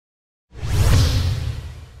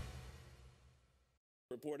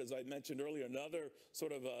report, as I mentioned earlier, another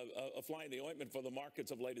sort of a fly in the ointment for the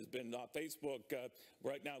markets of late has been Facebook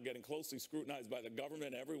right now getting closely scrutinized by the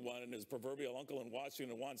government. Everyone and his proverbial uncle in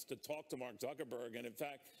Washington wants to talk to Mark Zuckerberg. And in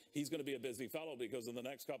fact, he's going to be a busy fellow because in the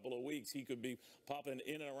next couple of weeks, he could be popping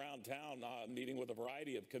in and around town, meeting with a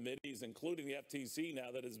variety of committees, including the FTC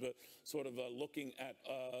now that is sort of looking at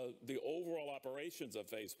the overall operations of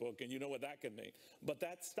Facebook. And you know what that could mean. But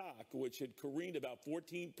that stock, which had careened about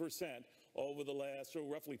 14% over the last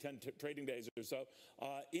roughly 10 trading days or so,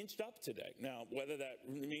 inched up today. Now, whether that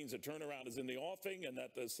means a turnaround is in the offing and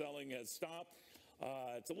that the selling has stopped,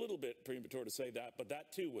 it's a little bit premature to say that, but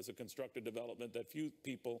that too was a constructive development that few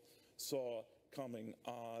people saw coming,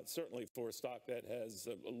 certainly for a stock that has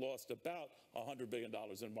lost about $100 billion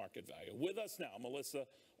in market value. With us now, Melissa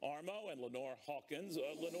Armo and Lenore Hawkins.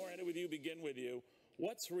 Lenore, ended with you, begin with you.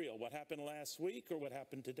 What's real? What happened last week or what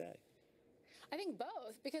happened today? I think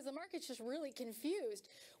both, because the market's just really confused.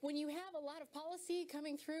 When you have a lot of policy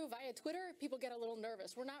coming through via Twitter, people get a little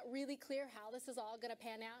nervous. We're not really clear how this is all going to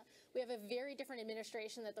pan out. We have a very different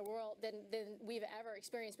administration than we've ever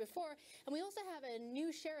experienced before. And we also have a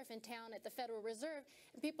new sheriff in town at the Federal Reserve,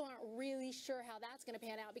 and people aren't really sure how that's going to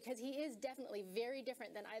pan out because he is definitely very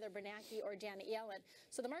different than either Bernanke or Janet Yellen.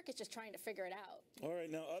 So the market's just trying to figure it out. All right.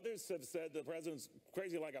 Now, others have said the president's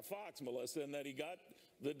crazy like a fox, Melissa, and that he got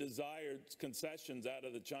the desired concessions out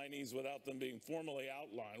of the Chinese without them being formally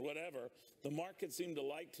outlined, whatever. The market seemed to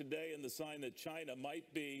like today in the sign that China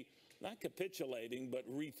might be not capitulating, but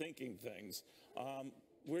rethinking things.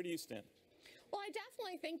 Where do you stand? Well, I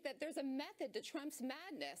definitely think that there's a method to Trump's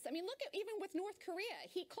madness. I mean, look at even with North Korea.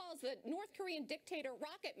 He calls the North Korean dictator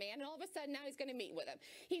Rocket Man, and all of a sudden now he's going to meet with him.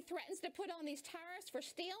 He threatens to put on these tariffs for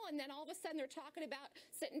steel, and then all of a sudden they're talking about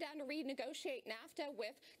sitting down to renegotiate NAFTA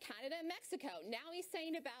with Canada and Mexico. Now he's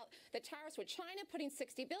saying about the tariffs with China, putting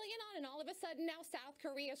 $60 billion on, and all of a sudden now South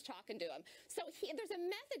Korea is talking to him. So there's a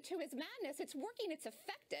method to his madness. It's working. It's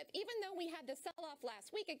effective. Even though we had the sell-off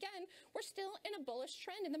last week, again, we're still in a bullish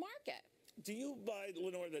trend in the market. Do you buy,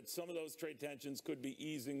 Lenore, that some of those trade tensions could be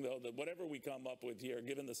easing, though, that whatever we come up with here,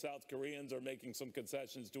 given the South Koreans are making some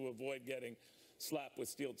concessions to avoid getting slapped with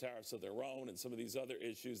steel tariffs of their own and some of these other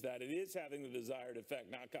issues, that it is having the desired effect?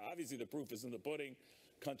 Now, obviously, the proof is in the pudding.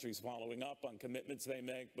 Countries following up on commitments they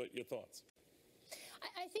make, but your thoughts?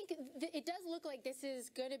 I think it does look like this is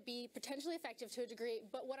going to be potentially effective to a degree,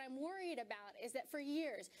 but what I'm worried about is that for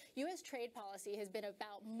years, U.S. trade policy has been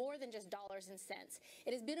about more than just dollars and cents.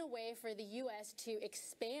 It has been a way for the U.S. to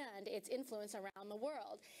expand its influence around the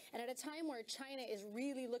world. And at a time where China is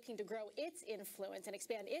really looking to grow its influence and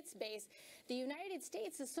expand its base, the United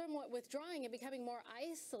States is somewhat withdrawing and becoming more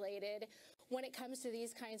isolated when it comes to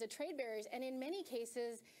these kinds of trade barriers. And in many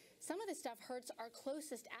cases, some of this stuff hurts our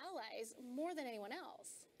closest allies more than anyone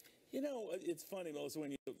else. You know, it's funny, Melissa,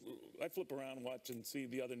 when I flip around and watch and see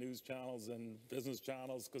the other news channels and business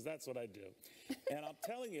channels, because that's what I do. And I'm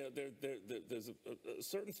telling you, there's a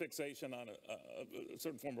certain fixation on a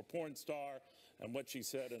certain former porn star and what she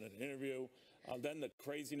said in an interview. Then the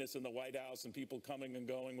craziness in the White House and people coming and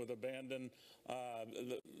going with abandon.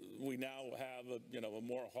 We now have a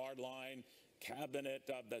more hardline cabinet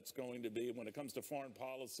that's going to be, when it comes to foreign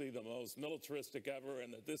policy, the most militaristic ever,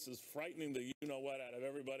 and that this is frightening the you-know-what out of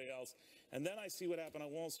everybody else. And then I see what happened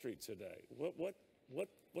on Wall Street today.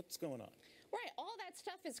 What's going on? Right, all that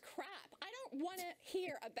stuff is crap. I don't want to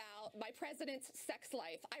hear about my president's sex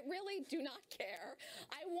life. I really do not care.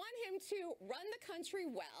 I want him to run the country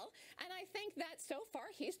well, and I think that so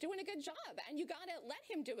far he's doing a good job, and you got to let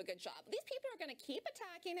him do a good job. These people are going to keep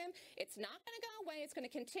attacking him. It's not going to go away. It's going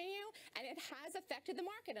to continue, and it has affected the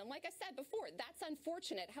market. And like I said before, that's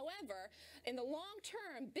unfortunate. However, in the long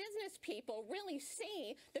term, business people really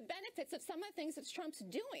see the benefits of some of the things that Trump's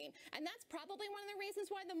doing, and that's probably one of the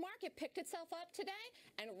reasons why the market picked itself up today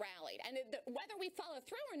and rallied. And whether we follow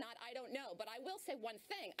through or not, I don't know. But I will say one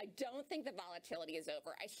thing. I don't think the volatility is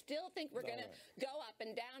over. I still think we're going to go up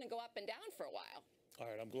and down and go up and down for a while. All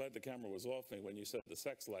right, I'm glad the camera was off me when you said the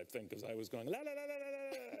sex life thing, because I was going, la, la, la, la, la,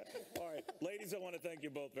 la. All right, ladies, I want to thank you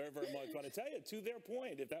both very, very much. I want to tell you, to their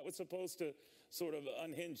point, if that was supposed to sort of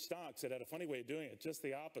unhinge stocks, it had a funny way of doing it, just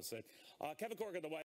the opposite. Kevin Cork at the White